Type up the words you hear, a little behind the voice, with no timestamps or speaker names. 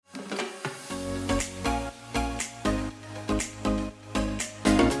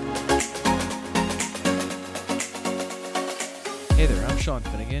Sean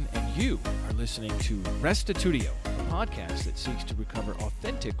Finnegan, and you are listening to Restitutio, a podcast that seeks to recover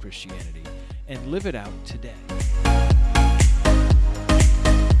authentic Christianity and live it out today.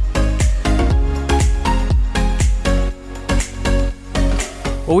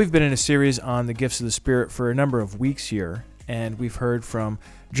 Well, we've been in a series on the gifts of the Spirit for a number of weeks here, and we've heard from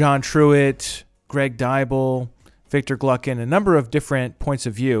John Truitt, Greg Dybel, Victor Gluckin, a number of different points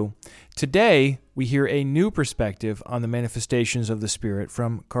of view. Today, we hear a new perspective on the manifestations of the Spirit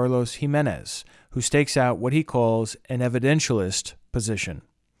from Carlos Jimenez, who stakes out what he calls an evidentialist position.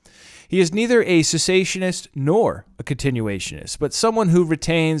 He is neither a cessationist nor a continuationist, but someone who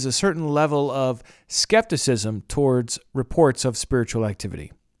retains a certain level of skepticism towards reports of spiritual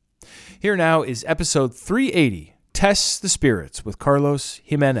activity. Here now is episode 380, Tests the Spirits, with Carlos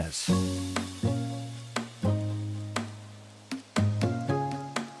Jimenez.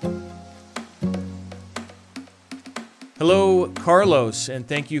 Hello, Carlos, and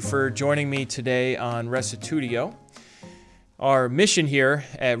thank you for joining me today on Restitutio. Our mission here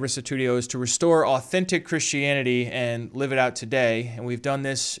at Restitutio is to restore authentic Christianity and live it out today, and we've done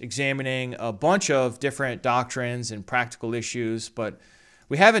this examining a bunch of different doctrines and practical issues, but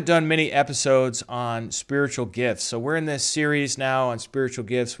we haven't done many episodes on spiritual gifts. So we're in this series now on spiritual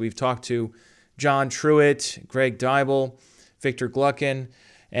gifts. We've talked to John Truitt, Greg Dybel, Victor Gluckin,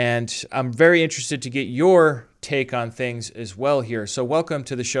 and I'm very interested to get your take on things as well here. So welcome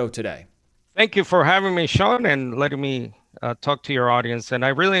to the show today. Thank you for having me, Sean, and letting me talk to your audience. And I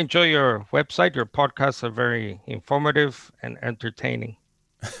really enjoy your website. Your podcasts are very informative and entertaining.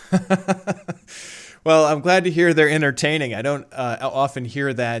 Well, I'm glad to hear they're entertaining. I don't often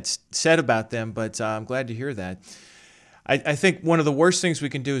hear that said about them, but I'm glad to hear that. I think one of the worst things we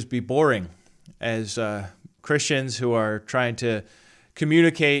can do is be boring as Christians who are trying to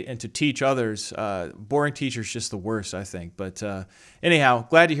communicate and to teach others. Boring teachers just the worst, I think. But anyhow,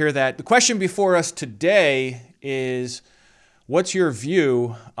 glad to hear that. The question before us today is, what's your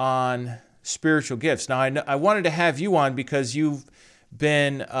view on spiritual gifts? Now, I wanted to have you on because you've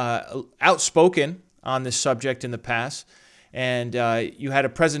been outspoken on this subject in the past, and you had a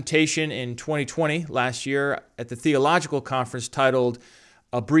presentation in 2020, last year, at the Theological Conference titled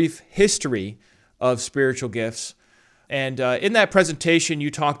A Brief History of Spiritual Gifts. And in that presentation,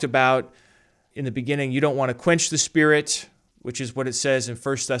 you talked about, in the beginning, you don't want to quench the Spirit, which is what it says in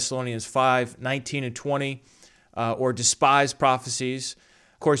 1 Thessalonians 5:19 and 20, or despise prophecies.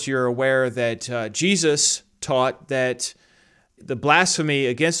 Of course, you're aware that Jesus taught that the blasphemy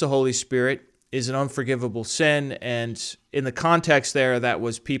against the Holy Spirit is an unforgivable sin, and in the context there, that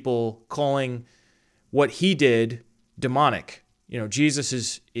was people calling what he did demonic. You know,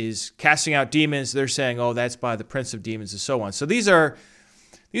 Jesus is casting out demons. They're saying, "Oh, that's by the prince of demons," and so on. So these are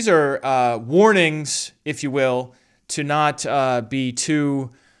warnings, if you will, to not be too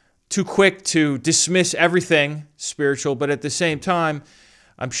quick to dismiss everything spiritual, but at the same time,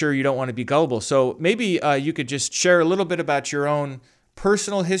 I'm sure you don't want to be gullible. So maybe you could just share a little bit about your own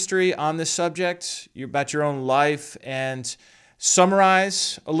personal history on this subject, about your own life, and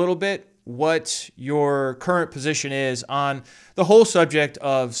summarize a little bit what your current position is on the whole subject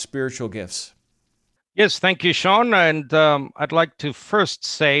of spiritual gifts. Yes, thank you, Sean. And I'd like to first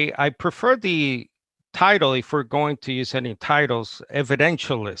say I prefer the title, if we're going to use any titles,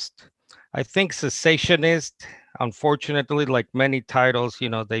 evidentialist. I think cessationist, unfortunately, like many titles,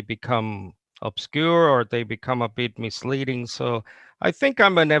 they become obscure or they become a bit misleading. So I think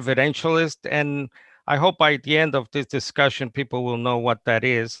I'm an evidentialist, and I hope by the end of this discussion, people will know what that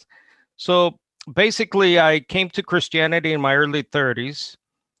is. So basically, I came to Christianity in my early 30s,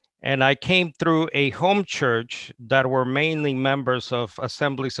 and I came through a home church that were mainly members of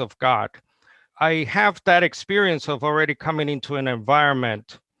Assemblies of God. I have that experience of already coming into an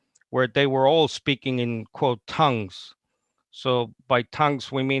environment where they were all speaking in, quote, tongues. So by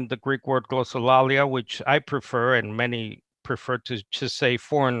tongues, we mean the Greek word glossolalia, which I prefer, and many prefer to just say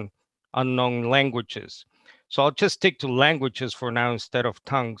foreign unknown languages. So I'll just stick to languages for now instead of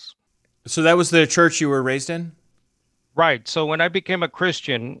tongues. So that was the church you were raised in? Right. So when I became a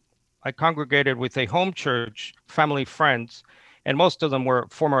Christian, I congregated with a home church, family, friends, and most of them were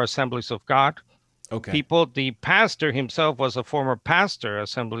former Assemblies of God. Okay. People. The pastor himself was a former pastor,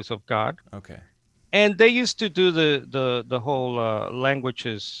 Assemblies of God. Okay. And they used to do the whole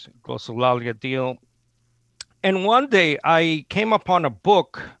languages, glossolalia deal. And one day I came upon a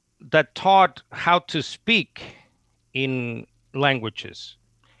book that taught how to speak in languages.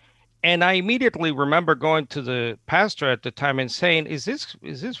 And I immediately remember going to the pastor at the time and saying, is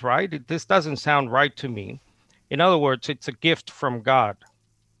this right? This doesn't sound right to me. In other words, it's a gift from God,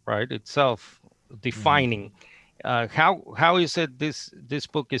 right? It's self-defining. How is it this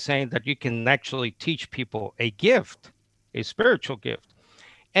book is saying that you can actually teach people a gift, a spiritual gift?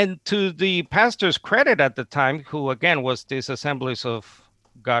 And to the pastor's credit at the time, who again was this Assemblies of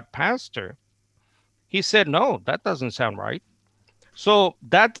God pastor, he said, no, that doesn't sound right. So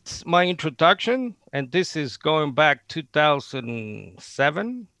that's my introduction. And this is going back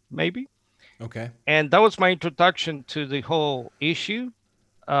 2007, maybe. Okay. And that was my introduction to the whole issue.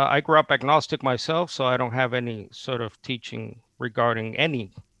 I grew up agnostic myself, so I don't have any sort of teaching regarding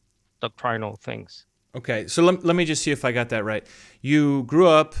any doctrinal things. Okay. So let me just see if I got that right. You grew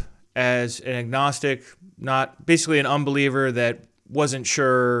up as an agnostic, not basically an unbeliever that wasn't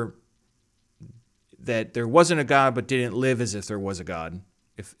sure that there wasn't a God, but didn't live as if there was a God.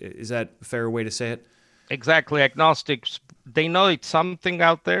 Is that a fair way to say it? Exactly. Agnostics, they know it's something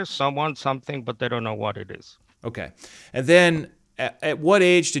out there, someone, something, but they don't know what it is. Okay. And then at what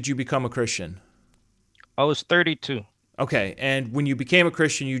age did you become a Christian? I was 32. Okay. And when you became a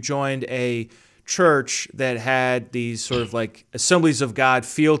Christian, you joined a church that had these sort of like Assemblies of God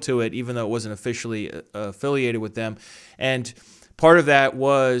feel to it, even though it wasn't officially affiliated with them. And part of that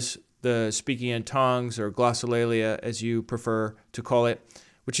was the speaking in tongues, or glossolalia, as you prefer to call it,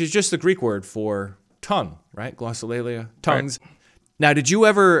 which is just the Greek word for tongue, right? Glossolalia, tongues. Right. Now, did you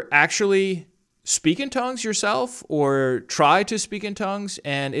ever actually speak in tongues yourself, or try to speak in tongues?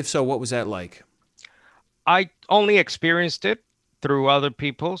 And if so, what was that like? I only experienced it through other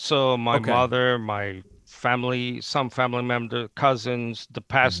people. So my mother, my family, some family members, cousins, the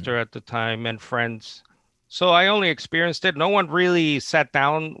pastor at the time, and friends. So I only experienced it. No one really sat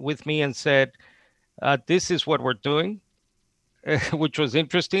down with me and said, this is what we're doing, which was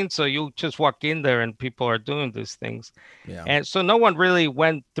interesting. So you just walk in there and people are doing these things. Yeah. And so no one really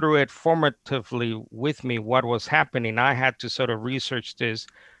went through it formatively with me, what was happening. I had to sort of research this,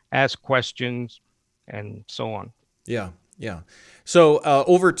 ask questions, and so on. Yeah, yeah. So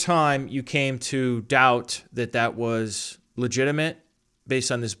over time, you came to doubt that was legitimate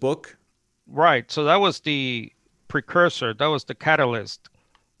based on this book? Right. So that was the precursor. That was the catalyst,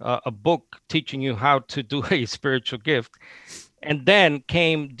 a book teaching you how to do a spiritual gift. And then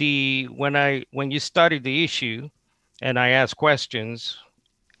came when you study the issue and I ask questions,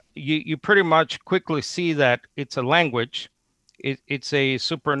 you pretty much quickly see that it's a language. It's a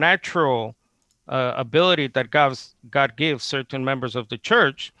supernatural ability that God gives certain members of the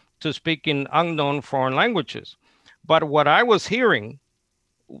church to speak in unknown foreign languages. But what I was hearing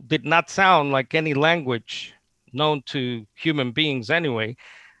did not sound like any language known to human beings anyway.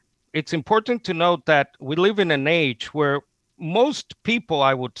 It's important to note that we live in an age where most people,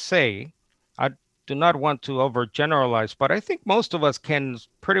 I would say, I do not want to overgeneralize, but I think most of us can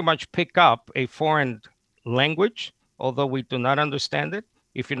pretty much pick up a foreign language, although we do not understand it,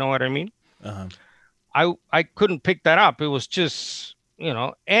 if you know what I mean. Uh-huh. I couldn't pick that up. It was just,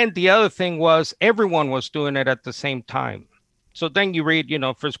 and the other thing was everyone was doing it at the same time. So then you read,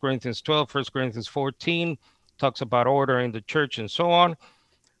 1 Corinthians 12, 1 Corinthians 14, talks about order in the church and so on.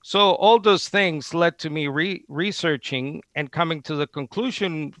 So all those things led to me researching and coming to the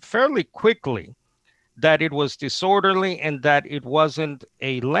conclusion fairly quickly that it was disorderly and that it wasn't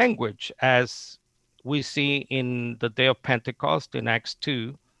a language as we see in the day of Pentecost in Acts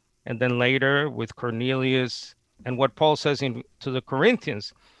 2, and then later with Cornelius and what Paul says to the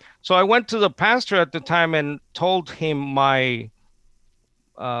Corinthians. So I went to the pastor at the time and told him my,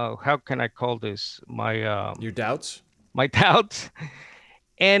 how can I call this? Your doubts? My doubts.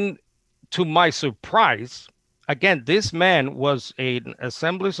 And to my surprise, again, this man was an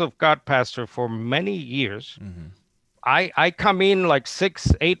Assemblies of God pastor for many years. Mm-hmm. I come in like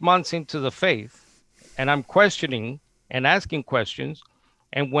 6-8 months into the faith, and I'm questioning and asking questions.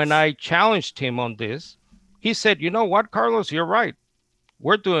 And when I challenged him on this, he said, you know what, Carlos, you're right.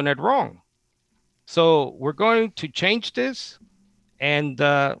 We're doing it wrong. So we're going to change this and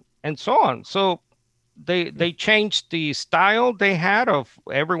so on. So they changed the style they had of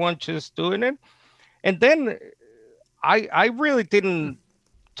everyone just doing it. And then I really didn't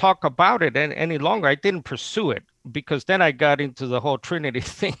talk about it any longer. I didn't pursue it because then I got into the whole Trinity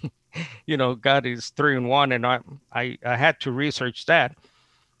thing. God is 3 in 1, and I had to research that.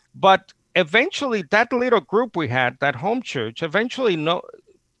 But eventually that little group we had, that home church,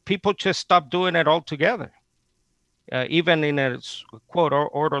 people just stopped doing it altogether, even in a quote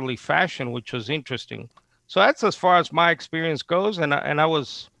orderly fashion, which was interesting. So that's as far as my experience goes. And I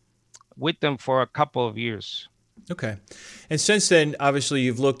was with them for a couple of years. Okay. And since then, obviously,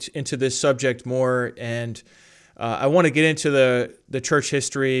 you've looked into this subject more, and I want to get into the church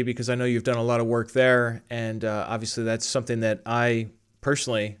history because I know you've done a lot of work there. And obviously, that's something that I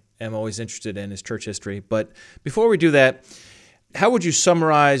personally am always interested in is church history. But before we do that, how would you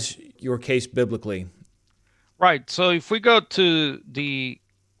summarize your case biblically? Right. So if we go to the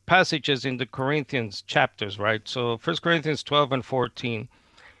passages in the Corinthians chapters, right? So 1 Corinthians 12 and 14,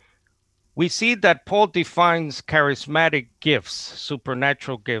 we see that Paul defines charismatic gifts,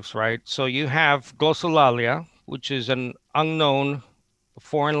 supernatural gifts, right? So you have glossolalia, which is an unknown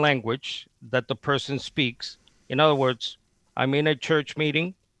foreign language that the person speaks. In other words, I'm in a church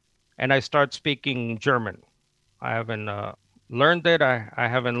meeting and I start speaking German. I haven't learned it. I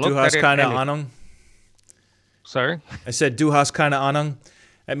haven't Du looked at hast it. keine Ahnung. Sorry? I said, Du hast keine Ahnung.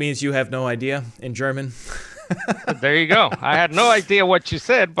 That means you have no idea in German. There you go. I had no idea what you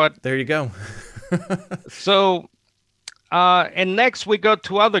said, but there you go. So, and next we go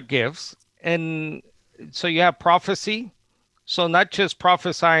to other gifts. And so you have prophecy. So not just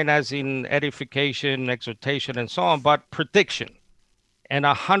prophesying as in edification, exhortation, and so on, but prediction, and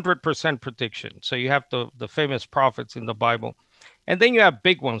 100% prediction. So you have the famous prophets in the Bible. And then you have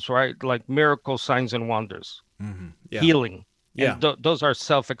big ones, right? Like miracles, signs, and wonders, healing. Yeah. And those are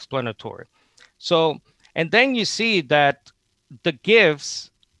self-explanatory. So, and then you see that the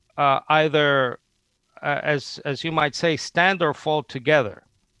gifts either, as you might say, stand or fall together.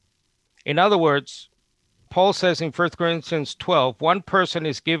 In other words, Paul says in 1 Corinthians 12, one person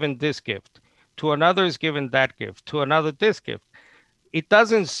is given this gift, to another is given that gift, to another this gift. It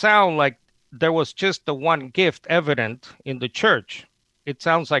doesn't sound like there was just the one gift evident in the church. It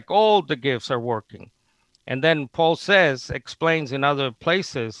sounds like all the gifts are working. And then Paul explains in other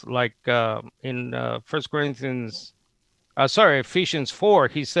places, like in Ephesians 4,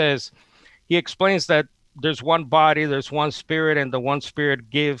 he explains that there's one body, there's one spirit, and the one spirit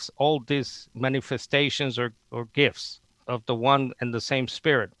gives all these manifestations or gifts of the one and the same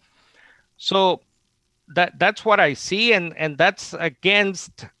spirit. So that's what I see, and that's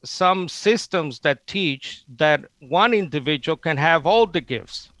against some systems that teach that one individual can have all the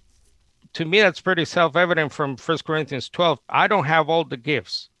gifts. To me, that's pretty self-evident from 1 Corinthians 12. I don't have all the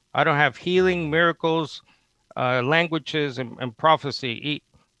gifts. I don't have healing, miracles, languages, and prophecy.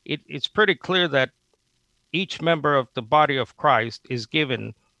 It's pretty clear that each member of the body of Christ is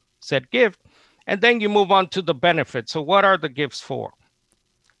given said gift. And then you move on to the benefits. So what are the gifts for?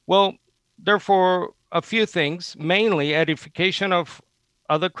 Well, they're for a few things, mainly edification of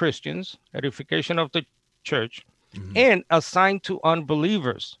other Christians, edification of the church, and assigned to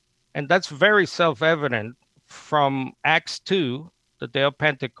unbelievers. And that's very self-evident from Acts 2, the day of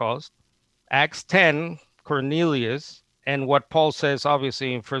Pentecost, Acts 10, Cornelius, and what Paul says,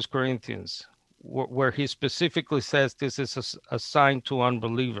 obviously, in 1 Corinthians, where he specifically says this is assigned to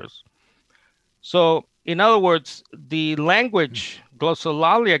unbelievers. So, in other words, the language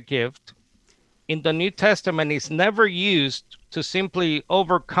glossolalia gift in the New Testament is never used to simply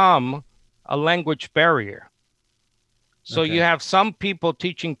overcome a language barrier. So you have some people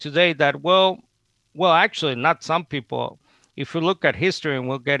teaching today that, well, actually, not some people. If you look at history, and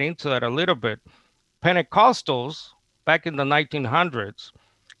we'll get into that a little bit, Pentecostals back in the 1900s,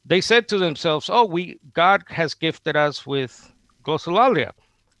 they said to themselves, oh, God has gifted us with glossolalia.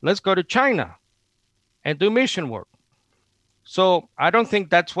 Let's go to China and do mission work. So I don't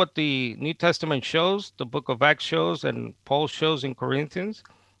think that's what the New Testament shows, the book of Acts shows, and Paul shows in Corinthians.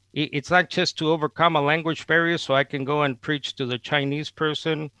 It's not just to overcome a language barrier so I can go and preach to the Chinese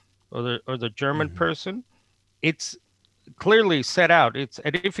person or the German person. It's clearly set out. It's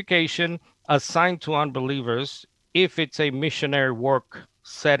edification assigned to unbelievers if it's a missionary work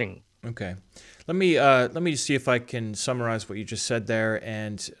setting. Okay. Let me see if I can summarize what you just said there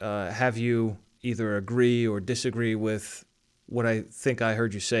and have you either agree or disagree with what I think I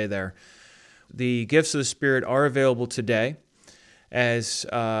heard you say there. The gifts of the Spirit are available today as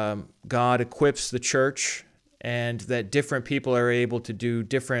God equips the church, and that different people are able to do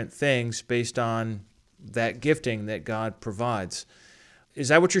different things based on that gifting that God provides. Is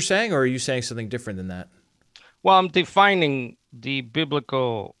that what you're saying, or are you saying something different than that? Well, I'm defining the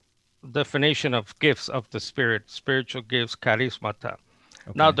biblical definition of gifts of the Spirit, spiritual gifts, charismata.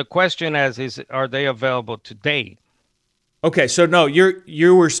 Okay. Now, the question is, are they available today? Okay, so no,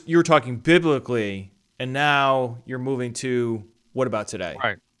 you're talking biblically, and now you're moving to what about today?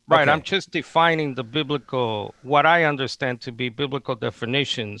 Right. Okay. I'm just defining the biblical, what I understand to be biblical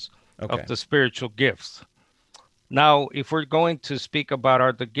definitions of the spiritual gifts. Now, if we're going to speak about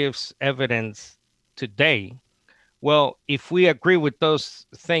are the gifts evidence today, well, if we agree with those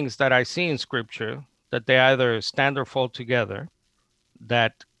things that I see in Scripture, that they either stand or fall together,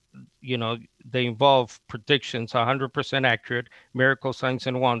 that, they involve predictions, 100% accurate, miracles, signs,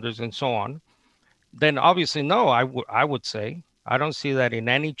 and wonders, and so on, then obviously, no, I would say I don't see that in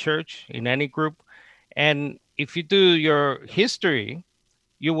any church, in any group. And if you do your history,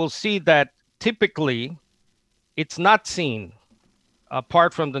 you will see that typically it's not seen.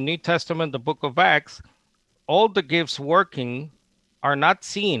 Apart from the New Testament, the book of Acts, all the gifts working are not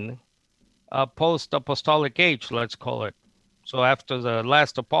seen post-apostolic age, let's call it. So after the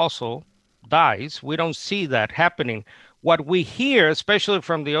last apostle dies, we don't see that happening. What we hear, especially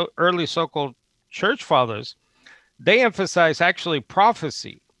from the early so-called church fathers, they emphasize actually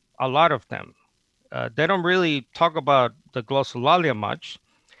prophecy, a lot of them. They don't really talk about the glossolalia much.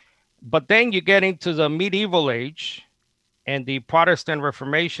 But then you get into the medieval age and the Protestant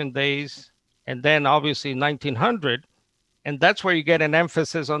Reformation days, and then obviously 1900, and that's where you get an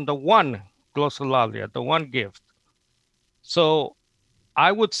emphasis on the one glossolalia, the one gift. So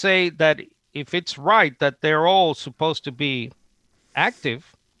I would say that if it's right that they're all supposed to be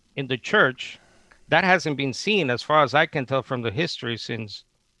active in the church, that hasn't been seen, as far as I can tell from the history, since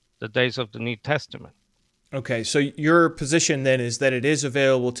the days of the New Testament. Okay, so your position then is that it is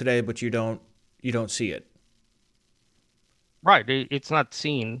available today, but you don't see it. Right, it's not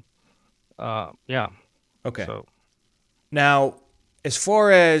seen. Yeah. Okay. So Now, as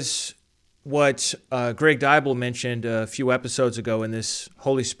far as what Greg Dybel mentioned a few episodes ago in this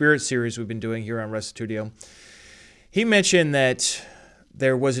Holy Spirit series we've been doing here on Restitutio, he mentioned that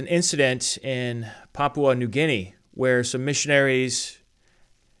there was an incident in Papua New Guinea where some missionaries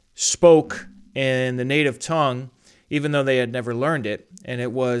spoke in the native tongue, even though they had never learned it, and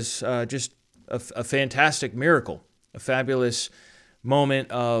it was just a fantastic miracle, a fabulous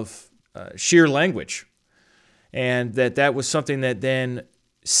moment of sheer language, and that was something that then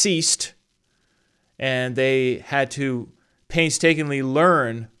ceased, and they had to painstakingly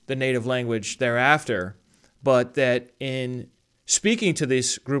learn the native language thereafter, but that in speaking to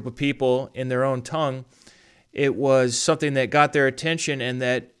this group of people in their own tongue, it was something that got their attention and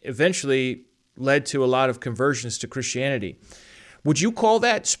that eventually led to a lot of conversions to Christianity. Would you call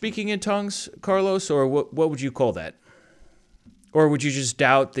that speaking in tongues, Carlos, or what would you call that? Or would you just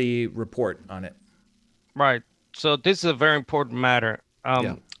doubt the report on it? right. So this is a very important matter.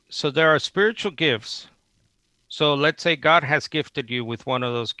 Yeah. So there are spiritual gifts. So let's say God has gifted you with one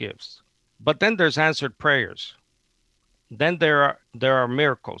of those gifts, but then there's answered prayers. Then there are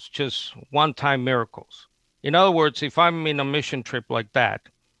miracles, just one-time miracles. In other words, if I'm in a mission trip like that,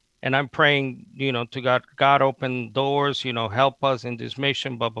 and I'm praying, to God open doors, help us in this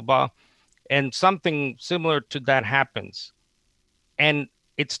mission, blah, blah, blah. And something similar to that happens and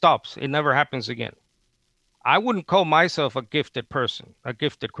it stops. It never happens again. I wouldn't call myself a gifted person, a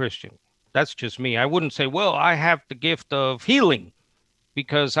gifted Christian. That's just me. I wouldn't say, well, I have the gift of healing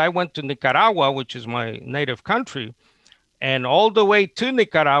because I went to Nicaragua, which is my native country. And all the way to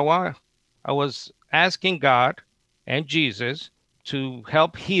Nicaragua, I was asking God and Jesus to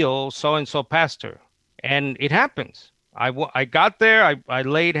help heal so-and-so pastor. And it happens. I got there, I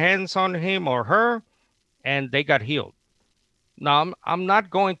laid hands on him or her, and they got healed. Now, I'm not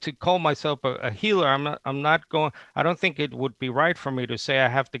going to call myself a healer. I don't think it would be right for me to say I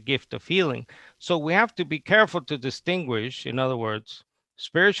have the gift of healing. So we have to be careful to distinguish, in other words,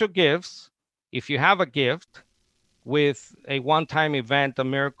 spiritual gifts. If you have a gift with a one-time event, a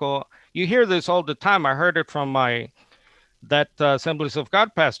miracle, you hear this all the time. I heard it from that Assemblies of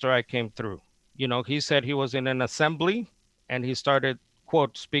God pastor I came through. He said he was in an assembly and he started,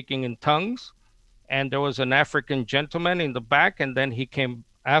 quote, speaking in tongues. And there was an African gentleman in the back. And then he came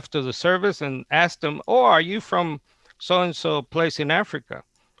after the service and asked him, oh, are you from so-and-so place in Africa?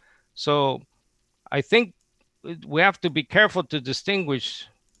 So I think we have to be careful to distinguish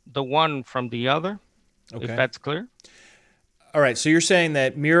the one from the other, if that's clear. All right. So you're saying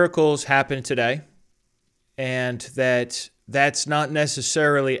that miracles happen today and that's not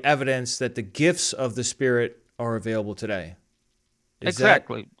necessarily evidence that the gifts of the Spirit are available today.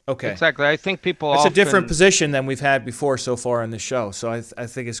 Exactly. Okay. Exactly. I think people It's a different position than we've had before so far in the show. So I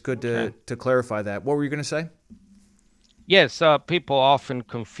think it's good to clarify that. What were you going to say? Yes, people often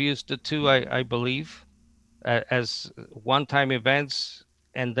confuse the two, I believe, as one-time events,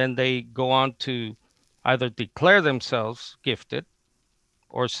 and then they go on to either declare themselves gifted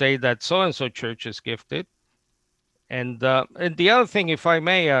or say that so-and-so church is gifted. And the other thing, if I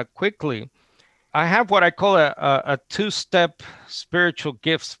may quickly, I have what I call a two-step spiritual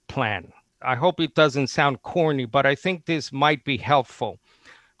gifts plan. I hope it doesn't sound corny, but I think this might be helpful.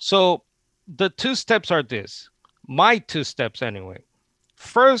 So the two steps are this, my two steps anyway.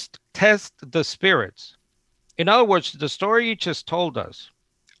 First, test the spirits. In other words, the story you just told us,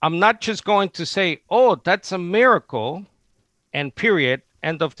 I'm not just going to say, oh, that's a miracle, and period,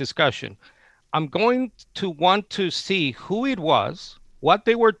 end of discussion. I'm going to want to see who it was, what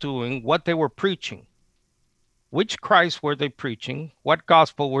they were doing, what they were preaching. Which Christ were they preaching? What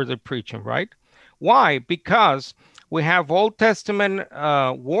gospel were they preaching, right? Why? Because we have Old Testament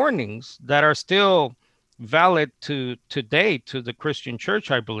warnings that are still valid to today to the Christian church,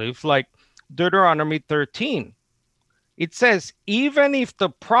 I believe, like Deuteronomy 13. It says, even if the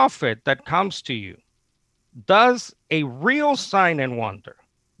prophet that comes to you does a real sign and wonder,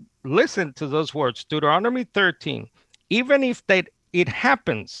 listen to those words, Deuteronomy 13, even if that it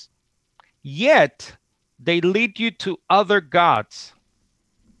happens, yet they lead you to other gods.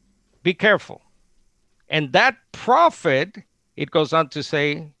 Be careful. And that prophet, it goes on to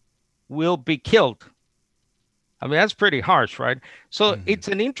say, will be killed. I mean, that's pretty harsh, right? So it's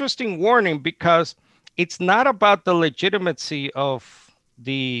an interesting warning because it's not about the legitimacy of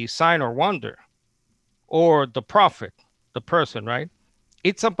the sign or wonder or the prophet, the person, right?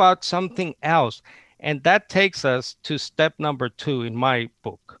 It's about something else. And that takes us to step number 2 in my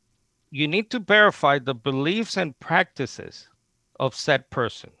book. You need to verify the beliefs and practices of said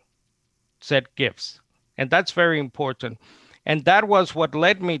person, said gifts. And that's very important. And that was what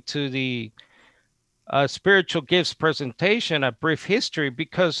led me to the spiritual gifts presentation, a brief history,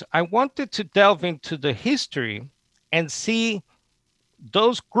 because I wanted to delve into the history and see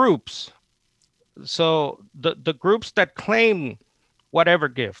those groups. So the groups that claim whatever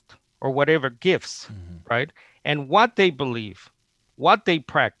gift or whatever gifts, right? And what they believe, what they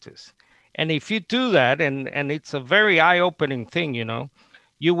practice. And if you do that, and it's a very eye-opening thing,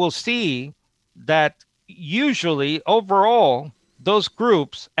 you will see that usually overall, those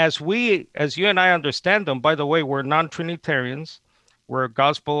groups, as you and I understand them, by the way, we're non-Trinitarians, we're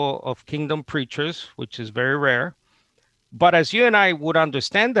gospel of kingdom preachers, which is very rare. But as you and I would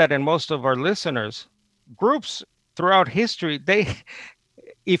understand that, and most of our listeners, groups throughout history,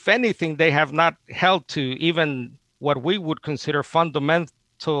 if anything, they have not held to even what we would consider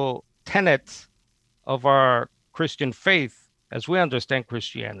fundamental tenets of our Christian faith as we understand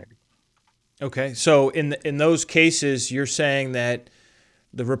Christianity. Okay, so in those cases, you're saying that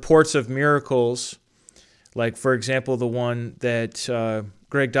the reports of miracles, like, for example, the one that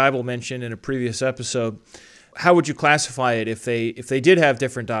Greg Dybel mentioned in a previous episode, how would you classify it if they did have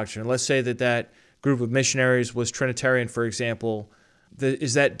different doctrine? Let's say that group of missionaries was Trinitarian, for example.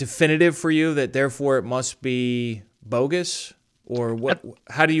 Is that definitive for you that therefore it must be bogus? Or what?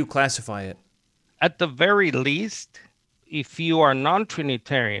 How do you classify it? At the very least, if you are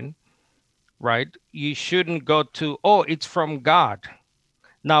non-Trinitarian, right, you shouldn't go to, it's from God.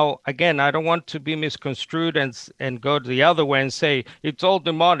 Now, again, I don't want to be misconstrued and go the other way and say it's all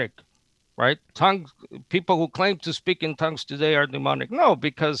demonic, right? People who claim to speak in tongues today are demonic. No,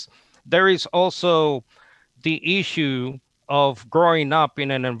 because there is also the issue of growing up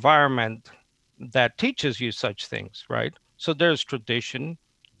in an environment that teaches you such things, right? So there's tradition,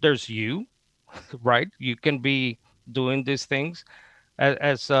 there's you, right? You can be doing these things.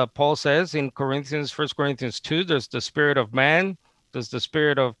 As Paul says in 1 Corinthians 2, there's the spirit of man, there's the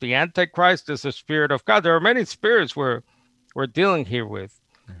spirit of the Antichrist, there's the spirit of God. There are many spirits we're dealing here with.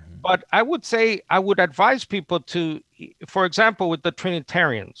 But I would say, I would advise people to, for example, with the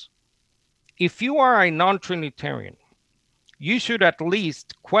Trinitarians, if you are a non-Trinitarian, you should at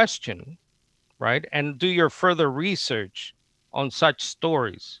least question, right, and do your further research on such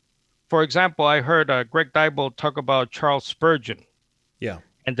stories. For example, I heard Greg Dybel talk about Charles Spurgeon. Yeah.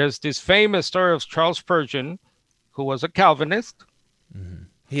 And there's this famous story of Charles Spurgeon, who was a Calvinist. Mm-hmm.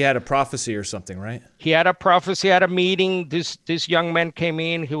 He had a prophecy or something, right? He had a prophecy at a meeting. This young man came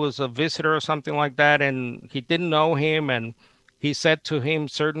in. He was a visitor or something like that, and he didn't know him. And he said to him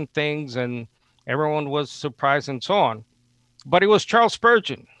certain things, and everyone was surprised and so on. But it was Charles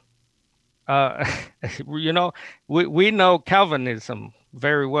Spurgeon. We know Calvinism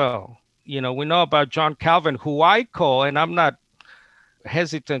very well. We know about John Calvin, who I call, and I'm not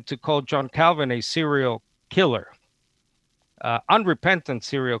hesitant to call John Calvin a serial killer. Unrepentant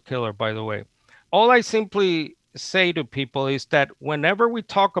serial killer, by the way. All I simply say to people is that whenever we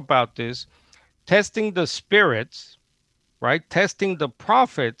talk about this, testing the spirits, right, testing the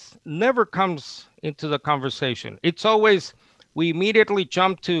prophets never comes into the conversation. It's always, we immediately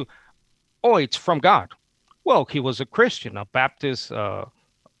jump to, it's from God. Well, he was a Christian, a Baptist,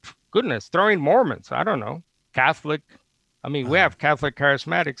 throwing Mormons, I don't know, Catholic. I mean, we have Catholic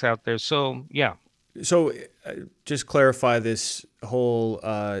charismatics out there. So, yeah. So just clarify this whole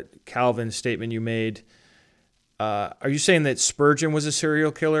Calvin statement you made. Are you saying that Spurgeon was a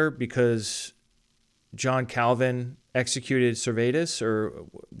serial killer because John Calvin executed Servetus, or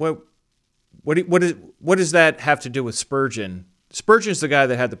what does that have to do with Spurgeon? Spurgeon's the guy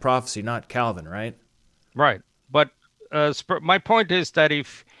that had the prophecy, not Calvin, right? Right. But my point is that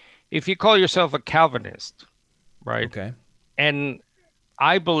if you call yourself a Calvinist, right, Okay. and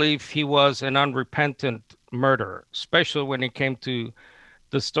I believe he was an unrepentant murderer, especially when it came to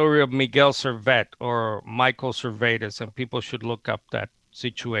the story of Miguel Servet or Michael Servetus, and people should look up that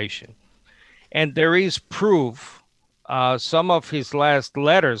situation. And there is proof. Some of his last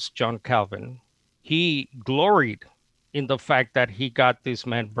letters, John Calvin, he gloried in the fact that he got this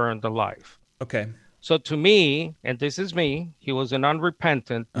man burned alive. Okay. So to me, and this is me, he was an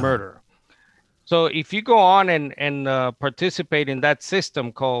unrepentant murderer. So if you go on and participate in that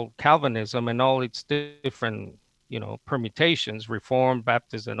system called Calvinism and all its different, permutations, Reform,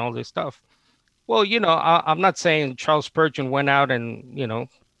 Baptist, and all this stuff, well, I'm not saying Charles Spurgeon went out and,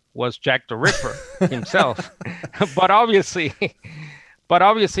 was Jack the Ripper himself, but obviously,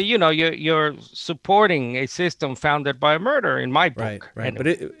 you're supporting a system founded by a murder in my book. Right. But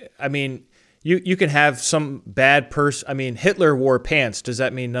you can have some bad person. I mean, Hitler wore pants. Does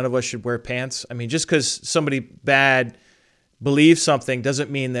that mean none of us should wear pants? I mean, just because somebody bad believes something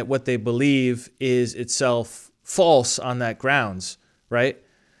doesn't mean that what they believe is itself false on that grounds, right?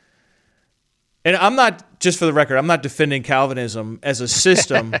 And I'm not, just for the record, I'm not defending Calvinism as a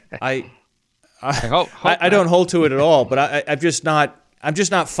system. I don't hold to it at all. But I'm just not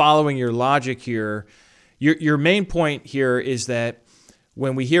following your logic here. Your main point here is that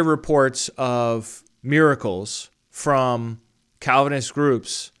when we hear reports of miracles from Calvinist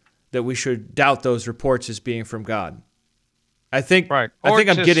groups, that we should doubt those reports as being from God. I think I'm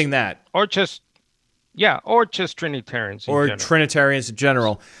getting that. Or just Trinitarians in general. Trinitarians in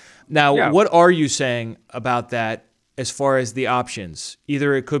general. Now, What are you saying about that as far as the options?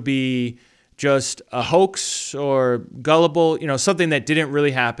 Either it could be just a hoax or gullible, something that didn't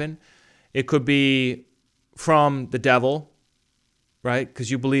really happen. It could be from the devil, right?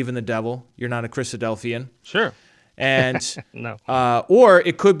 Because you believe in the devil. You're not a Christadelphian. Sure. And no. Or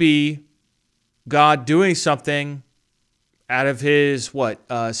it could be God doing something out of his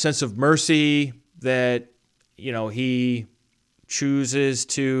sense of mercy that he chooses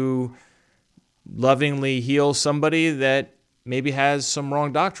to lovingly heal somebody that maybe has some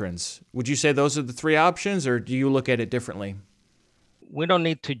wrong doctrines. Would you say those are the three options, or do you look at it differently? We don't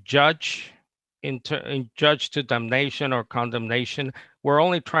need to judge judge to damnation or condemnation. We're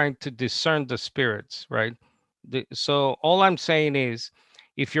only trying to discern the spirits, right? So all I'm saying is,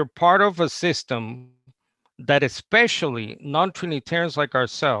 if you're part of a system that especially non-Trinitarians like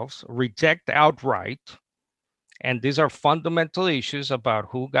ourselves reject outright, and these are fundamental issues about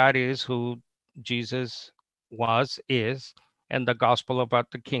who God is, who Jesus is, and the gospel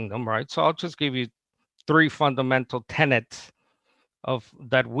about the kingdom, right? So I'll just give you three fundamental tenets of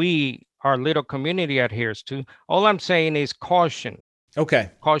that our little community adheres to. All I'm saying is caution. Okay.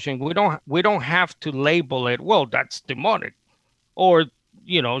 Caution. We don't have to label it, well, that's demonic, or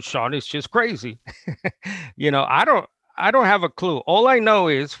Sean is just crazy. I don't have a clue. All I know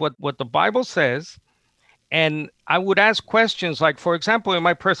is what the Bible says. And I would ask questions like, for example, in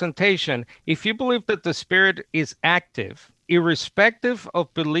my presentation, if you believe that the Spirit is active, irrespective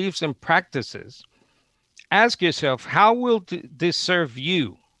of beliefs and practices, ask yourself, how will this serve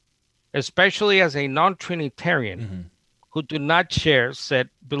you, especially as a non-Trinitarian who do not share said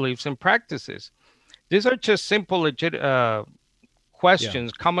beliefs and practices? These are just simple, legit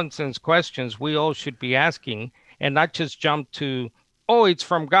questions, common sense questions we all should be asking, and not just jump to, oh, it's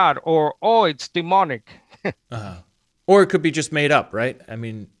from God, or, oh, it's demonic. Or it could be just made up, right? I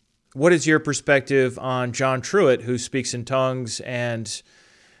mean, what is your perspective on John Truitt, who speaks in tongues and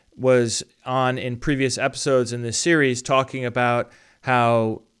was on in previous episodes in this series talking about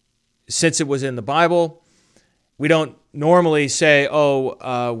how, since it was in the Bible, we don't normally say,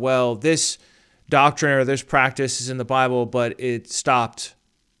 well, this doctrine or this practice is in the Bible, but it stopped.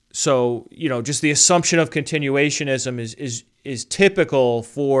 So, just the assumption of continuationism is typical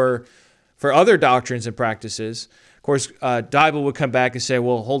for other doctrines and practices. Of course, Dybel would come back and say,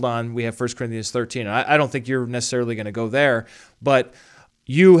 well, hold on, we have 1 Corinthians 13. I don't think you're necessarily going to go there, but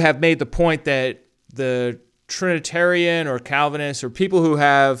you have made the point that the Trinitarian or Calvinist or people who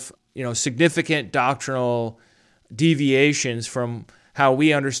have, significant doctrinal deviations from how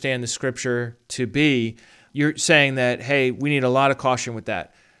we understand the Scripture to be, you're saying that, hey, we need a lot of caution with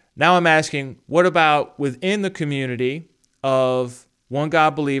that. Now I'm asking, what about within the community of one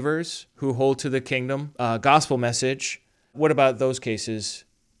God believers who hold to the kingdom gospel message? What about those cases?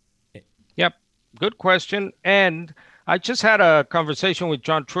 Yep, good question. And I just had a conversation with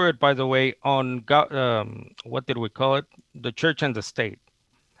John Truitt, by the way, on what did we call it? The church and the state.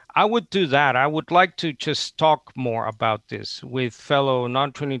 I would do that. I would like to just talk more about this with fellow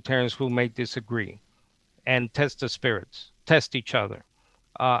non-Trinitarians who may disagree and test the spirits, test each other.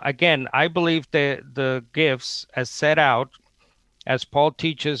 Again, I believe that the gifts, as set out, as Paul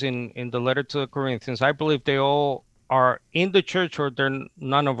teaches in the letter to the Corinthians, I believe they all are in the church, or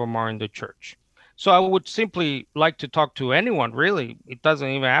none of them are in the church. So I would simply like to talk to anyone, really. It doesn't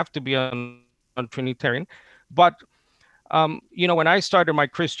even have to be a Trinitarian. But, when I started my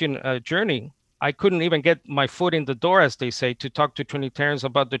Christian journey, I couldn't even get my foot in the door, as they say, to talk to Trinitarians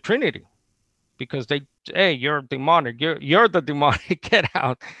about the Trinity, because hey, you're demonic, you're the demonic, get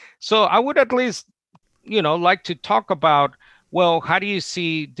out. So I would at least, like to talk about, well, how do you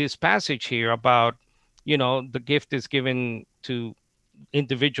see this passage here about, the gift is given to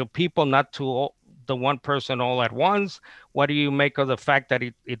individual people, not to the one person all at once? What do you make of the fact that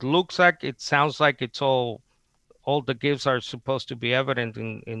it looks like, it sounds like it's all the gifts are supposed to be evident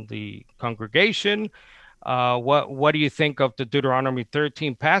in the congregation? What do you think of the Deuteronomy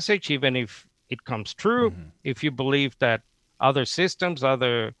 13 passage, even if it comes true, if you believe that other systems,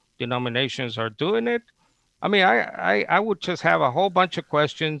 other denominations are doing it? I mean, I would just have a whole bunch of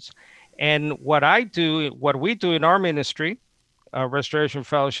questions. And what we do in our ministry, Restoration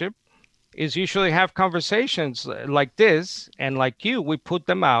Fellowship, is usually have conversations like this, and like you, we put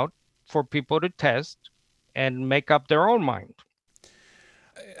them out for people to test and make up their own mind.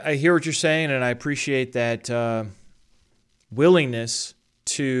 I hear what you're saying, and I appreciate that willingness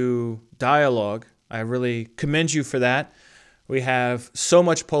to dialogue. I really commend you for that. We have so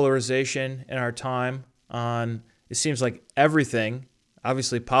much polarization in our time on, it seems like, everything,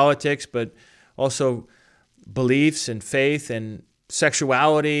 obviously politics, but also beliefs and faith and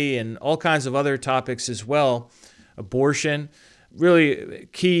sexuality and all kinds of other topics as well, abortion, really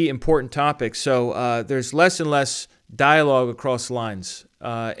key, important topics. So there's less and less dialogue across lines.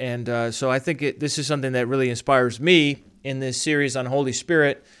 So I think this is something that really inspires me in this series on Holy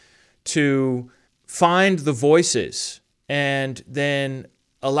Spirit, to find the voices and then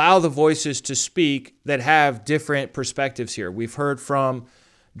allow the voices to speak that have different perspectives here. We've heard from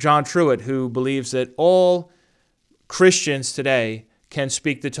John Truitt, who believes that all Christians today can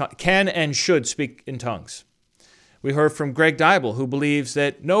and should speak in tongues. We heard from Greg Dybel, who believes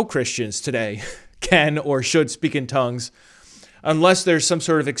that no Christians today can or should speak in tongues unless there's some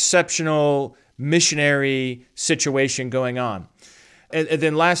sort of exceptional missionary situation going on. And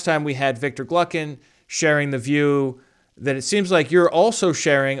then last time we had Victor Gluckin sharing the view that it seems like you're also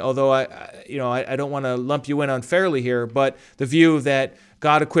sharing, although I don't want to lump you in unfairly here, but the view that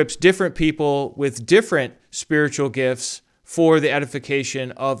God equips different people with different spiritual gifts for the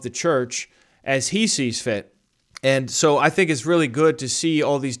edification of the church as he sees fit. And so I think it's really good to see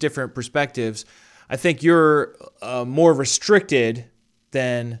all these different perspectives. I think you're more restricted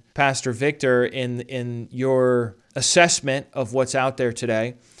than Pastor Victor in your assessment of what's out there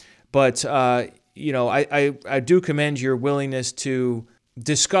today. But, I do commend your willingness to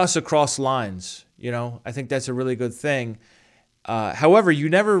discuss across lines. I think that's a really good thing. However, you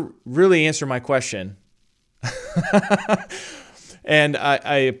never really answer my question. And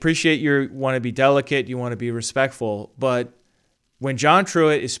I appreciate you want to be delicate, you want to be respectful, but when John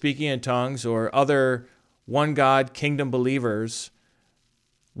Truitt is speaking in tongues or other one God kingdom believers,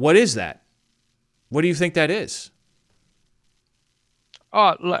 what is that? What do you think that is?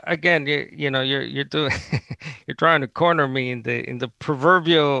 Oh, again, you're doing, you're trying to corner me in the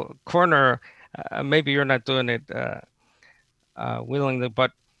proverbial corner. Maybe you're not doing it willingly,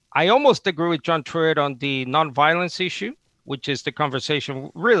 but I almost agree with John Truitt on the nonviolence issue, which is the conversation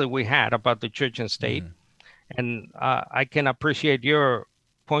really we had about the church and state. And I can appreciate your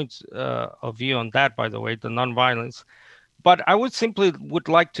points of view on that, by the way, the nonviolence. But I would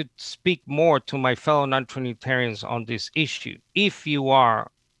like to speak more to my fellow non-Trinitarians on this issue, if you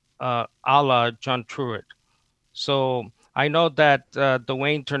are a la John Truitt. So I know that the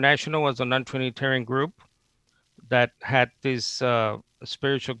Way International was a non-Trinitarian group that had these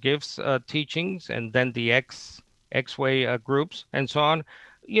spiritual gifts teachings, and then the X-Way groups and so on.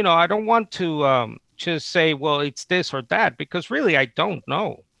 I don't want to just say, well, it's this or that, because really I don't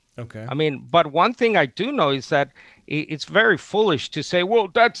know. Okay. I mean, but one thing I do know is that it's very foolish to say, well,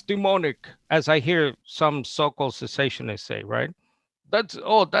 that's demonic, as I hear some so-called cessationists say, right? That's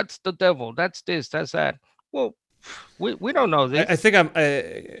the devil. That's this, that's that. Well, we don't know this.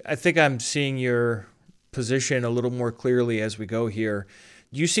 I think I'm seeing your position a little more clearly as we go here.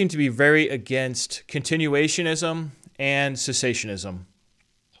 You seem to be very against continuationism and cessationism.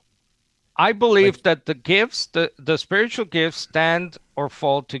 I believe that the gifts, the spiritual gifts, stand or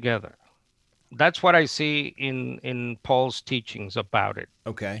fall together. That's what I see in Paul's teachings about it.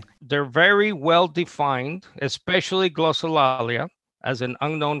 Okay. They're very well defined, especially glossolalia as an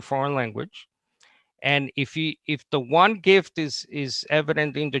unknown foreign language. And if the one gift is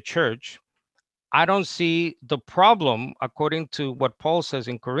evident in the church, I don't see the problem, according to what Paul says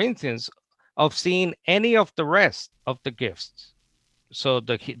in Corinthians, of seeing any of the rest of the gifts. So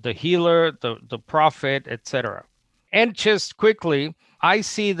the healer, the prophet, etc. And just quickly, I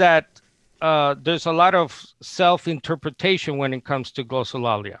see that there's a lot of self-interpretation when it comes to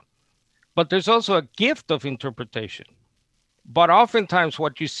glossolalia, but there's also a gift of interpretation. But oftentimes,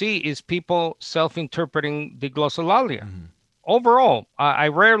 what you see is people self-interpreting the glossolalia. Overall, I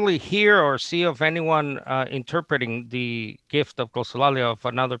rarely hear or see of anyone interpreting the gift of glossolalia of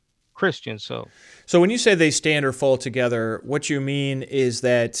another Christian. So when you say they stand or fall together, what you mean is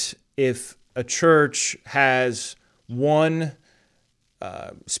that if a church has one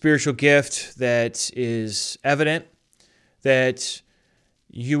spiritual gift that is evident, that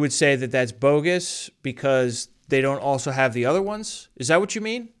you would say that that's bogus because they don't also have the other ones? Is that what you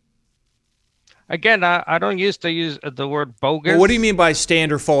mean? again, I don't used to use the word bogus. Well, what do you mean by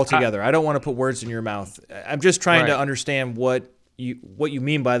stand or fall together? I don't want to put words in your mouth. I'm just trying to understand what you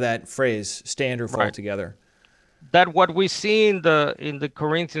mean by that phrase, stand or fall together. That what we see in the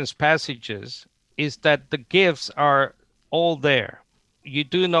Corinthians passages is that the gifts are all there. You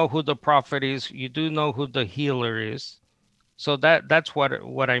do know who the prophet is. You do know who the healer is. So that's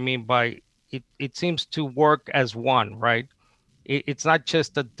what I mean by it. It seems to work as one, right? It's not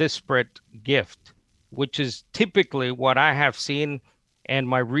just a disparate gift, which is typically what I have seen and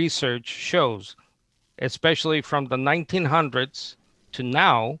my research shows, especially from the 1900s to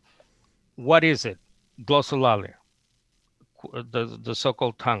now. What is it? Glossolalia, the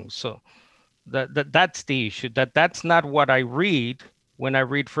so-called tongues. So that's the issue. That's not what I read when I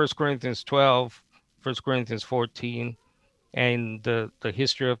read 1 Corinthians 12, 1 Corinthians 14, and the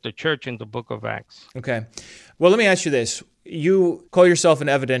history of the church in the book of Acts. Okay. Well, let me ask you this. You call yourself an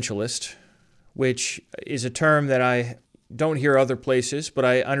evidentialist, which is a term that I don't hear other places, but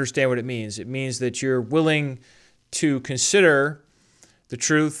I understand what it means. It means that you're willing to consider the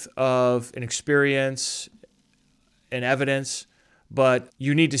truth of an experience and evidence, but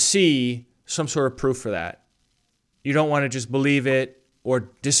you need to see some sort of proof for that. You don't want to just believe it or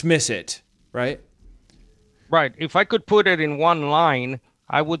dismiss it, right? Right. If I could put it in one line,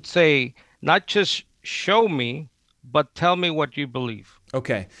 I would say not just show me, but tell me what you believe.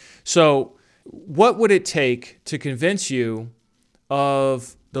 Okay. So what would it take to convince you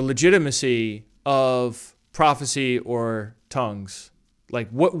of the legitimacy of prophecy or tongues? Like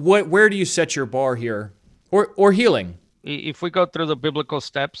where do you set your bar here? Or healing? If we go through the biblical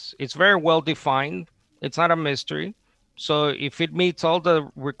steps, it's very well defined. It's not a mystery. So if it meets all the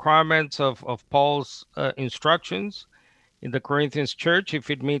requirements of Paul's instructions in the Corinthians church, if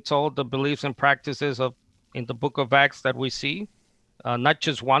it meets all the beliefs and practices of in the book of Acts that we see, not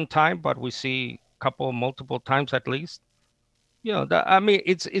just one time, but we see multiple times at least. I mean,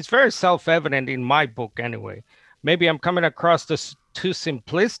 it's very self-evident in my book anyway. Maybe I'm coming across this too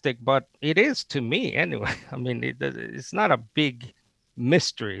simplistic, but it is to me anyway. I mean, it's not a big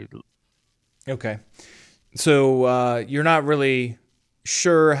mystery. Okay. So you're not really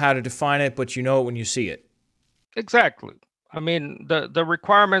sure how to define it, but you know it when you see it. Exactly. I mean, the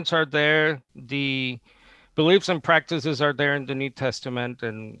requirements are there. The beliefs and practices are there in the New Testament,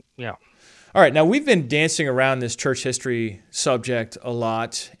 and yeah. All right, now we've been dancing around this church history subject a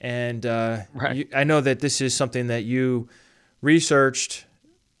lot, and I know that this is something that you researched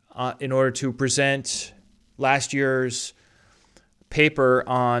in order to present last year's paper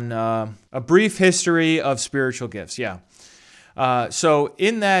on a brief history of spiritual gifts. Yeah. So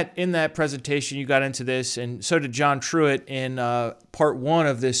in that presentation, you got into this, and so did John Truitt in part 1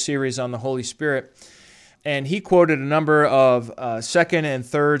 of this series on the Holy Spirit. And he quoted a number of 2nd and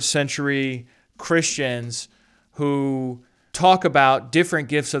 3rd century Christians who talk about different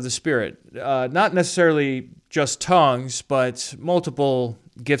gifts of the Spirit, not necessarily just tongues, but multiple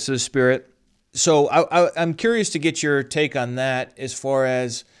gifts of the Spirit. So I'm curious to get your take on that. As far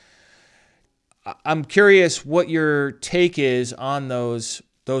as I'm curious what your take is on those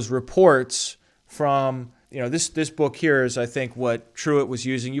reports from this book here is, I think, what Truitt was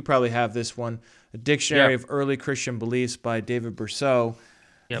using. You probably have this one. A Dictionary of Early Christian Beliefs by David Berceau.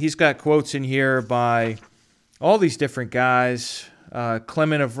 Yep. He's got quotes in here by all these different guys,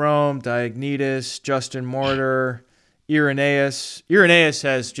 Clement of Rome, Diognetus, Justin Martyr, Irenaeus. Irenaeus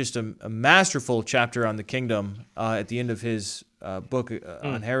has just a masterful chapter on the kingdom at the end of his book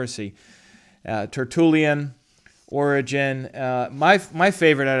on heresy. Tertullian, Origen. My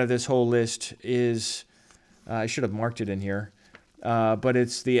favorite out of this whole list is, I should have marked it in here, but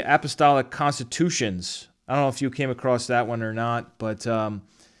it's the Apostolic Constitutions. I don't know if you came across that one or not, but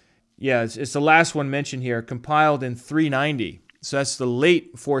yeah, it's the last one mentioned here, compiled in 390. So that's the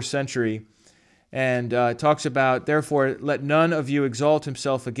late 4th century. And it talks about, therefore, let none of you exalt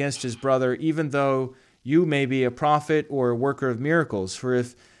himself against his brother, even though you may be a prophet or a worker of miracles. For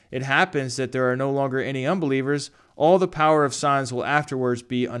if it happens that there are no longer any unbelievers, all the power of signs will afterwards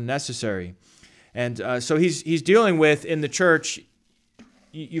be unnecessary. And so he's dealing with, in the church,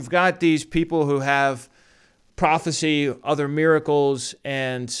 you've got these people who have prophecy, other miracles,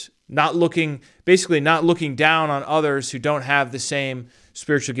 and not looking down on others who don't have the same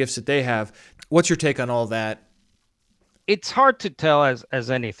spiritual gifts that they have. What's your take on all that? It's hard to tell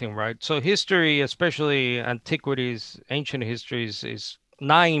as anything, right? So history, especially antiquities, ancient histories, is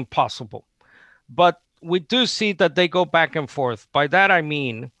nigh impossible. But we do see that they go back and forth. By that I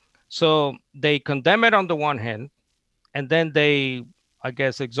mean, so they condemn it on the one hand, and then they, I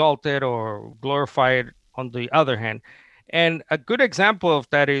guess, exalt it or glorify it on the other hand. And a good example of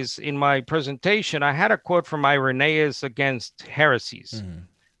that is in my presentation, I had a quote from Irenaeus against heresies. Mm-hmm.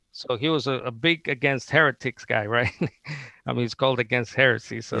 So he was a big against heretics guy, right? I mean, he's called against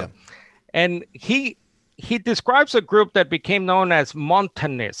heresy. So, yeah. And he describes a group that became known as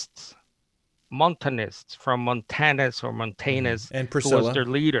Montanists. Montanists from Montanus or Montanus, and Priscilla, who was their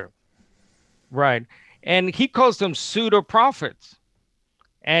leader. Right. And he calls them pseudo-prophets.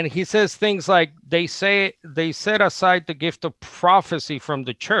 And he says things like, they set aside the gift of prophecy from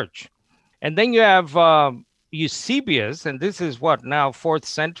the church. And then you have Eusebius, and this is what, now 4th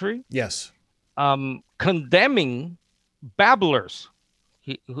century? Yes. Condemning babblers.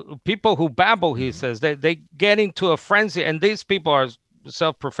 People who babble, he says, they get into a frenzy, and these people are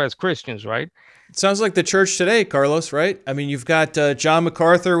self-professed Christians, right? It sounds like the church today, Carlos, right? I mean, you've got John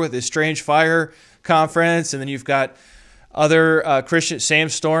MacArthur with his Strange Fire conference, and then you've got other Christian, Sam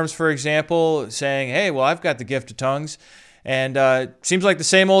Storms, for example, saying, hey, well, I've got the gift of tongues. And seems like the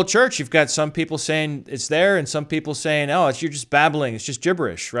same old church. You've got some people saying it's there and some people saying, oh, you're just babbling. It's just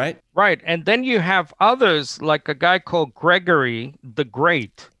gibberish, right? Right. And then you have others like a guy called Gregory the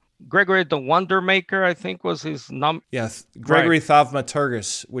Great. Gregory the Wonder Maker, I think was his name. Yeah, Gregory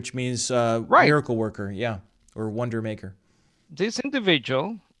Thaumaturgus, which means miracle worker, yeah, or wonder maker. This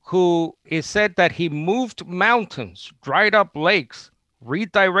individual who is said that he moved mountains, dried up lakes,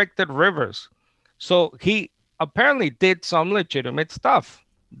 redirected rivers. So he apparently did some legitimate stuff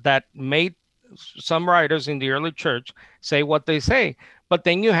that made some writers in the early church say what they say. But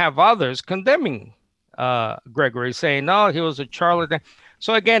then you have others condemning Gregory, saying, no, he was a charlatan.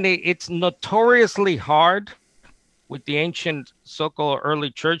 So again, it's notoriously hard with the ancient so-called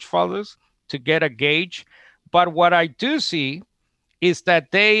early church fathers to get a gauge. But what I do see is that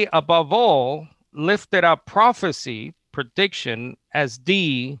they, above all, lifted up prophecy, prediction as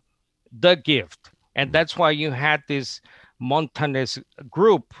the gift. And that's why you had this Montanist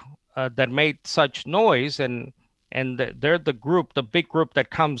group that made such noise, and they're the big group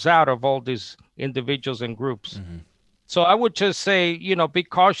that comes out of all these individuals and groups. Mm-hmm. So I would just say, be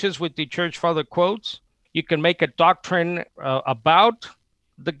cautious with the church father quotes. You can make a doctrine about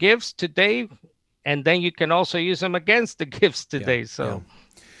the gifts today, and then you can also use them against the gifts today.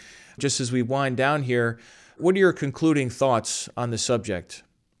 Just as we wind down here, what are your concluding thoughts on the subject?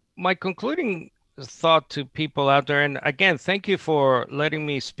 My concluding thought to people out there, and again, thank you for letting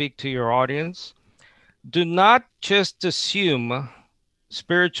me speak to your audience. Do not just assume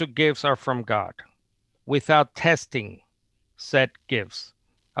spiritual gifts are from God without testing said gifts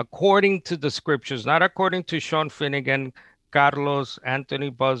according to the scriptures, not according to Sean Finnegan, Carlos, Anthony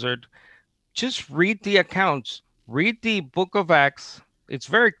Buzzard. Just read the accounts, read the book of Acts. It's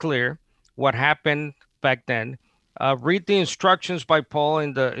very clear what happened back then. Read the instructions by Paul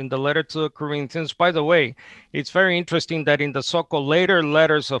in the letter to the Corinthians. By the way, it's very interesting that in the so-called later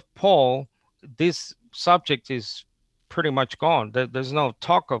letters of Paul, this subject is pretty much gone. There's no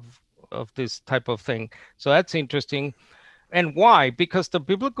talk of this type of thing. So that's interesting. And why? Because the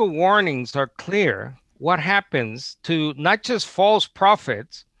biblical warnings are clear. What happens to not just false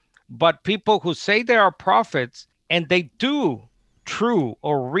prophets, but people who say they are prophets and they do true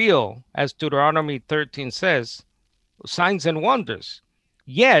or real, as Deuteronomy 13 says, signs and wonders.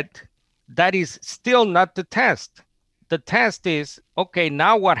 Yet, that is still not the test. The test is, okay,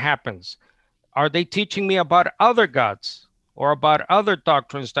 now what happens? Are they teaching me about other gods or about other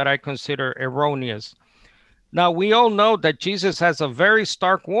doctrines that I consider erroneous? Now, we all know that Jesus has a very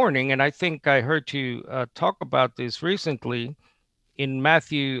stark warning, and I think I heard you talk about this recently in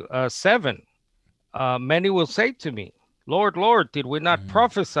Matthew 7. Many will say to me, Lord, Lord, did we not Mm.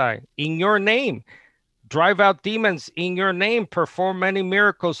 prophesy in your name, drive out demons in your name, perform many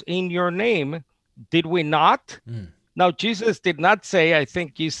miracles in your name? Did we not? Mm. Now, Jesus did not say, I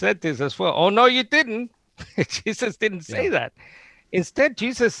think you said this as well. Oh, no, you didn't. Jesus didn't say Yeah. that. Instead,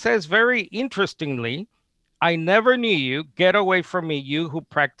 Jesus says very interestingly, I never knew you. Get away from me, you who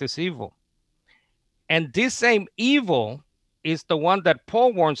practice evil. And this same evil is the one that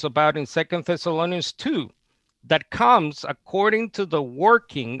Paul warns about in 2 Thessalonians 2, that comes according to the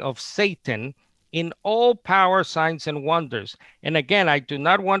working of Satan in all power, signs, and wonders. And again, I do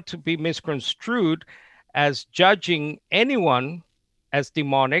not want to be misconstrued as judging anyone as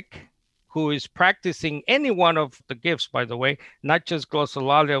demonic who is practicing any one of the gifts, by the way, not just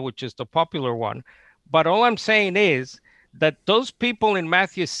glossolalia, which is the popular one. But all I'm saying is that those people in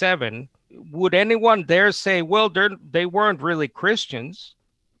Matthew 7, would anyone dare say, well, they weren't really Christians?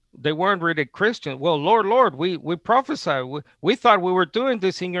 They weren't really Christians. Well, Lord, Lord, we prophesy. We thought we were doing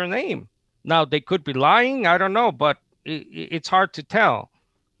this in your name. Now, they could be lying. I don't know, but it's hard to tell.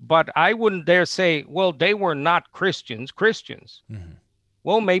 But I wouldn't dare say, well, they were not Christians. Mhm.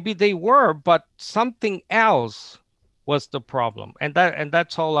 Well, maybe they were, but something else was the problem. And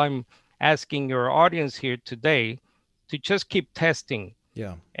that's all I'm asking your audience here today, to just keep testing.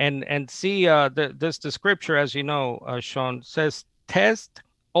 Yeah. And see, the scripture, as you know, Sean, says, test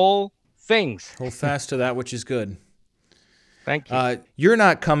all things. Hold fast to that which is good. Thank you. You're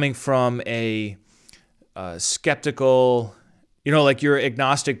not coming from a skeptical, like your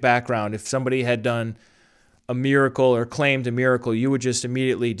agnostic background. If somebody had done a miracle or claimed a miracle, you would just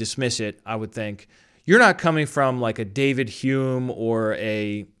immediately dismiss it, I would think. You're not coming from like a David Hume or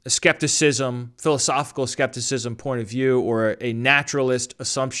a skepticism, philosophical skepticism point of view, or a naturalist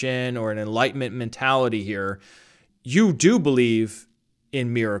assumption or an enlightenment mentality here. You do believe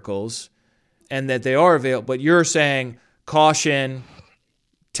in miracles and that they are available, but you're saying caution,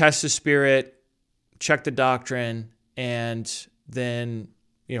 test the spirit, check the doctrine, and then,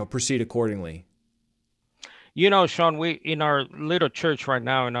 proceed accordingly. Sean, we in our little church right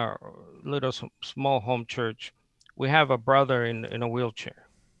now, in our little small home church, we have a brother in a wheelchair.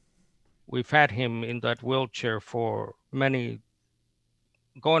 We've had him in that wheelchair for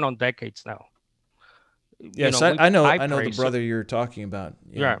going on decades now. Yes, I know the brother you're talking about.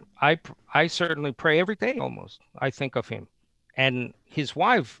 Yeah, I certainly pray every day almost. I think of him. And his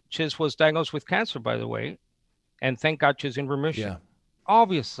wife just was diagnosed with cancer, by the way, and thank God she's in remission. Yeah.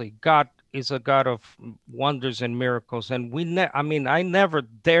 Obviously, God is a God of wonders and miracles, and I never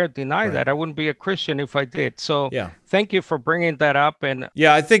dare deny that. I wouldn't be a Christian if I did. So thank you for bringing that up. And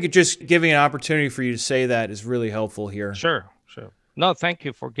I think just giving an opportunity for you to say that is really helpful here. Sure. No, thank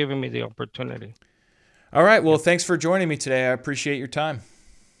you for giving me the opportunity. All right. Well, thanks for joining me today. I appreciate your time.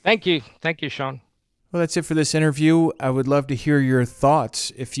 Thank you, Sean. Well, that's it for this interview. I would love to hear your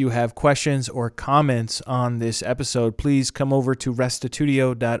thoughts. If you have questions or comments on this episode, please come over to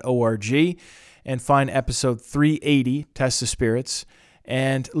restitutio.org and find episode 380, Test the Spirits,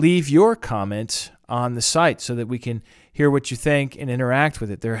 and leave your comment on the site so that we can hear what you think and interact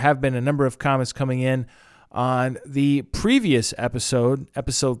with it. There have been a number of comments coming in on the previous episode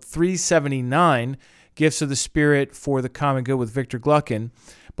 379, Gifts of the Spirit for the Common Good with Victor Gluckin.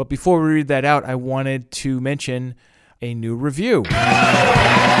 But before we read that out, I wanted to mention a new review.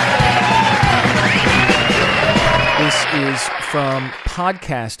 This is from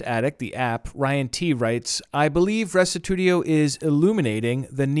Podcast Addict, the app. Ryan T. writes, I believe Restitutio is illuminating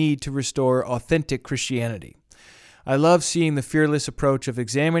the need to restore authentic Christianity. I love seeing the fearless approach of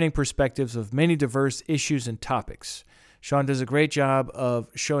examining perspectives of many diverse issues and topics. Sean does a great job of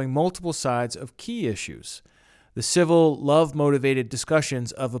showing multiple sides of key issues. The civil, love-motivated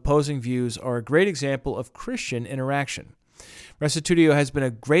discussions of opposing views are a great example of Christian interaction. Restitutio has been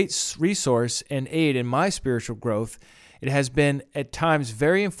a great resource and aid in my spiritual growth. It has been at times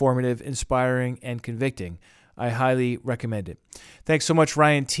very informative, inspiring, and convicting. I highly recommend it. Thanks so much,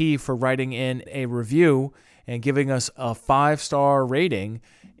 Ryan T., for writing in a review and giving us a 5-star rating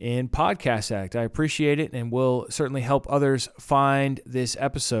in Podcast Addict. I appreciate it and will certainly help others find this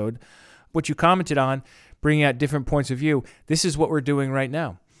episode. What you commented on, bringing out different points of view, this is what we're doing right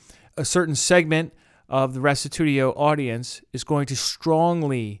now. A certain segment of the Restitutio audience is going to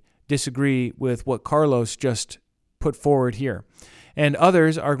strongly disagree with what Carlos just put forward here. And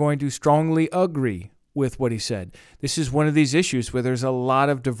others are going to strongly agree with what he said. This is one of these issues where there's a lot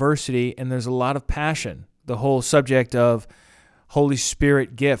of diversity and there's a lot of passion. The whole subject of Holy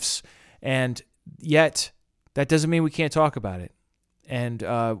Spirit gifts. And yet, that doesn't mean we can't talk about it. And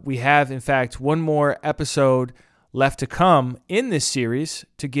we have, in fact, one more episode left to come in this series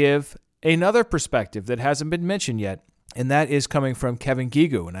to give another perspective that hasn't been mentioned yet, and that is coming from Kevin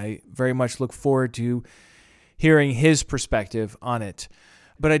Gigu, and I very much look forward to hearing his perspective on it.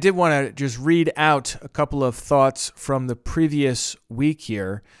 But I did want to just read out a couple of thoughts from the previous week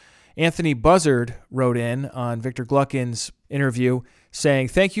here. Anthony Buzzard wrote in on Victor Gluckin's interview saying,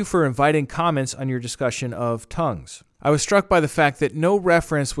 "Thank you for inviting comments on your discussion of tongues. I was struck by the fact that no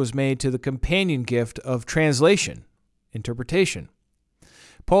reference was made to the companion gift of translation, interpretation.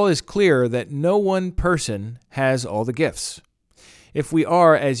 Paul is clear that no one person has all the gifts. If we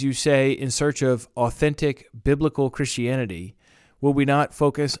are, as you say, in search of authentic biblical Christianity, will we not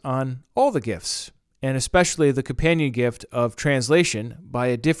focus on all the gifts, and especially the companion gift of translation by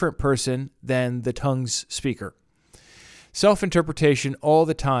a different person than the tongues speaker? Self-interpretation all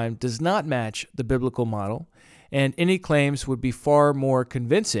the time does not match the biblical model, and any claims would be far more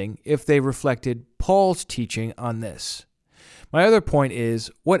convincing if they reflected Paul's teaching on this. My other point is,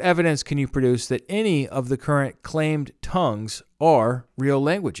 what evidence can you produce that any of the current claimed tongues are real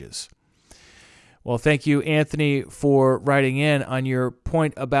languages?" Well, thank you, Anthony, for writing in on your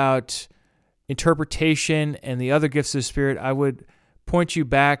point about interpretation and the other gifts of the Spirit. I would point you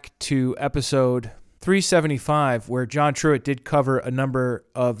back to episode 375, where John Truitt did cover a number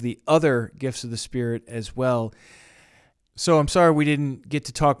of the other gifts of the Spirit as well. So I'm sorry we didn't get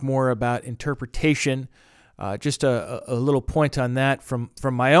to talk more about interpretation. Just a little point on that from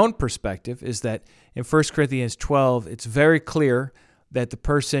my own perspective is that in 1 Corinthians 12, it's very clear that the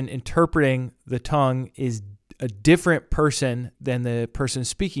person interpreting the tongue is a different person than the person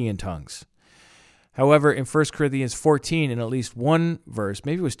speaking in tongues. However, in 1 Corinthians 14, in at least one verse,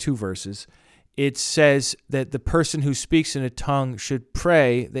 maybe it was two verses, it says that the person who speaks in a tongue should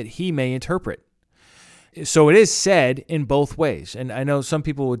pray that he may interpret. So it is said in both ways. And I know some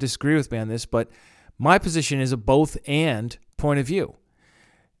people would disagree with me on this, but my position is a both and point of view.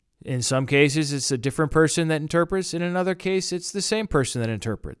 In some cases, it's a different person that interprets. In another case, it's the same person that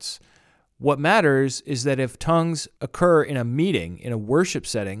interprets. What matters is that if tongues occur in a meeting, in a worship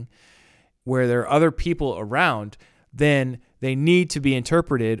setting, where there are other people around, then they need to be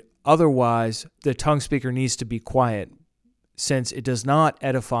interpreted. Otherwise, the tongue speaker needs to be quiet, since it does not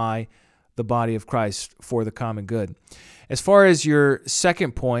edify the body of Christ for the common good. As far as your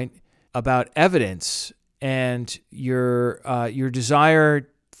second point about evidence and your desire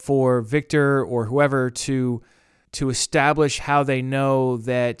for Victor or whoever to establish how they know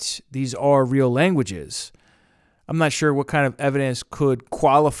that these are real languages, I'm not sure what kind of evidence could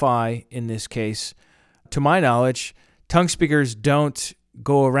qualify in this case. To my knowledge, tongue speakers don't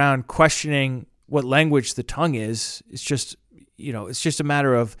go around questioning what language the tongue is. It's just a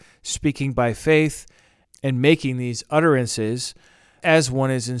matter of speaking by faith and making these utterances as one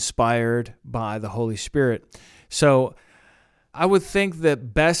is inspired by the Holy Spirit. So I would think the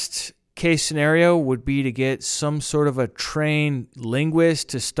best case scenario would be to get some sort of a trained linguist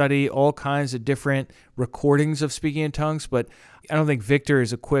to study all kinds of different recordings of speaking in tongues, but I don't think Victor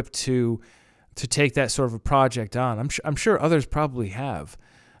is equipped to take that sort of a project on. I'm sure others probably have,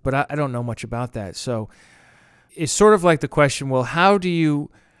 but I don't know much about that. So it's sort of like the question, well, how do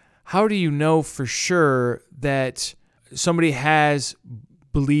you know for sure that somebody has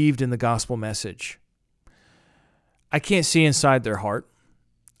believed in the gospel message? I can't see inside their heart.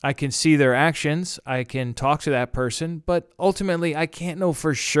 I can see their actions. I can talk to that person, but ultimately I can't know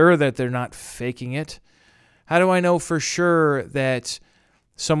for sure that they're not faking it. How do I know for sure that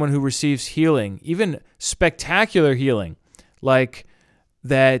someone who receives healing, even spectacular healing, like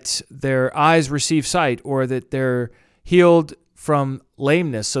that their eyes receive sight, or that they're healed from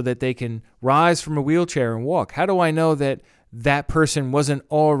lameness so that they can rise from a wheelchair and walk? How do I know that that person wasn't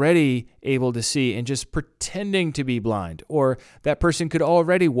already able to see and just pretending to be blind, or that person could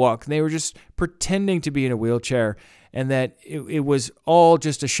already walk and they were just pretending to be in a wheelchair, and that it was all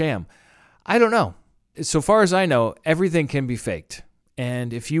just a sham? I don't know. So far as I know, everything can be faked.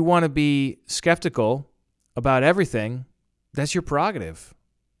 And if you want to be skeptical about everything, that's your prerogative.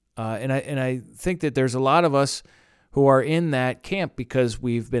 And I think that there's a lot of us who are in that camp because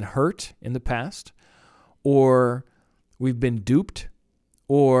we've been hurt in the past, or we've been duped,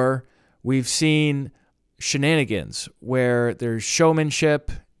 or we've seen shenanigans where there's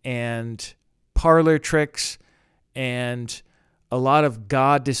showmanship and parlor tricks and a lot of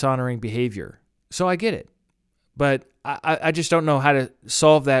God-dishonoring behavior. So I get it. But I just don't know how to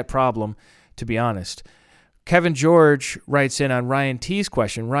solve that problem, to be honest. Kevin George writes in on Ryan T's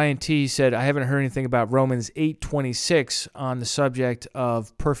question. Ryan T said, I haven't heard anything about Romans 8:26 on the subject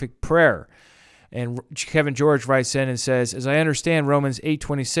of perfect prayer. And Kevin George writes in and says, as I understand Romans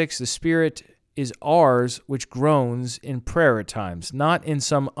 8:26, the Spirit is ours which groans in prayer at times, not in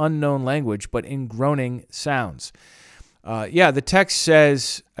some unknown language, but in groaning sounds. The text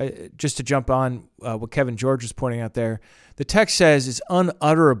says, just to jump on what Kevin George was pointing out there, the text says it's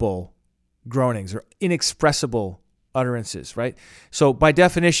unutterable groanings or inexpressible utterances, right? So by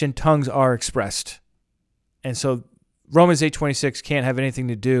definition, tongues are expressed. And so Romans 8:26 can't have anything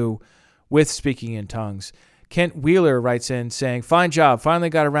to do with speaking in tongues. Kent Wheeler writes in saying, fine job, finally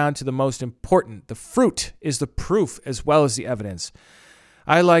got around to the most important. The fruit is the proof as well as the evidence.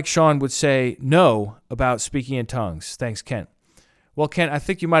 I, like Sean, would say no about speaking in tongues. Thanks, Kent. Well, Kent, I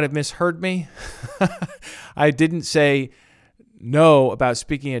think you might have misheard me. I didn't say no about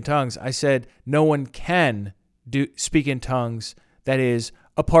speaking in tongues. I said no one can speak in tongues, that is,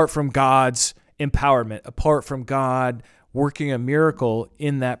 apart from God's empowerment, apart from God working a miracle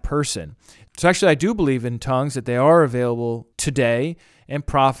in that person. So actually, I do believe in tongues, that they are available today, and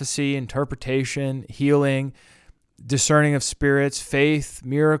prophecy, interpretation, healing, discerning of spirits, faith,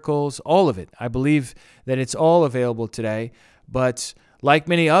 miracles, all of it. I believe that it's all available today. But like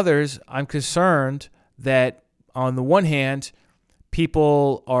many others, I'm concerned that on the one hand,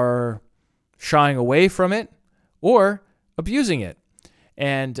 people are shying away from it or abusing it.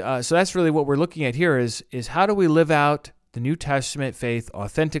 And so that's really what we're looking at here is how do we live out the New Testament faith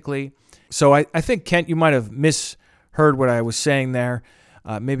authentically? So I think, Kent, you might have misheard what I was saying there.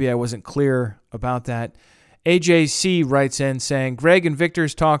 Maybe I wasn't clear about that. AJC writes in saying, Greg and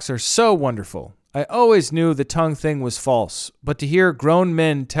Victor's talks are so wonderful. I always knew the tongue thing was false, but to hear grown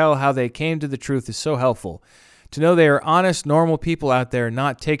men tell how they came to the truth is so helpful. To know they are honest, normal people out there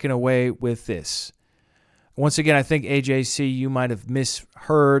not taken away with this. Once again, I think, AJC, you might have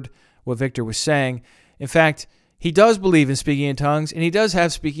misheard what Victor was saying. In fact, he does believe in speaking in tongues, and he does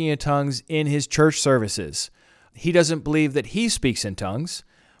have speaking in tongues in his church services. He doesn't believe that he speaks in tongues,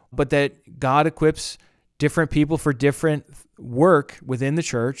 but that God equips different people for different work within the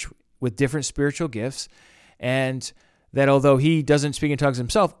church with different spiritual gifts, and that although he doesn't speak in tongues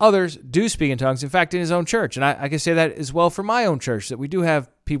himself, others do speak in tongues, in fact, in his own church. And I can say that as well for my own church, that we do have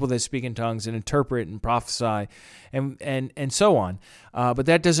people that speak in tongues and interpret and prophesy and so on. But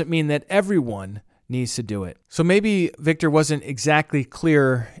that doesn't mean that everyone needs to do it. So maybe Victor wasn't exactly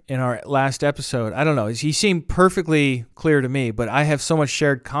clear in our last episode. I don't know. He seemed perfectly clear to me, but I have so much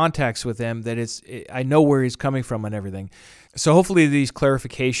shared context with him that I know where he's coming from and everything. So hopefully these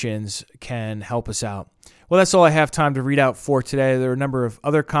clarifications can help us out. Well, that's all I have time to read out for today. There are a number of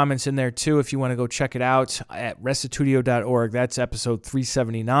other comments in there too if you want to go check it out at restitutio.org. That's episode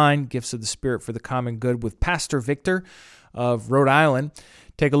 379, Gifts of the Spirit for the Common Good with Pastor Victor of Rhode Island.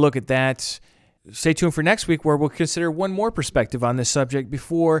 Take a look at that. Stay tuned for next week where we'll consider one more perspective on this subject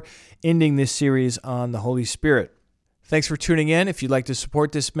before ending this series on the Holy Spirit. Thanks for tuning in. If you'd like to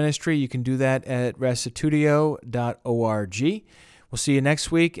support this ministry, you can do that at restitutio.org. We'll see you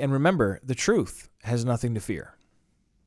next week. And remember, the truth has nothing to fear.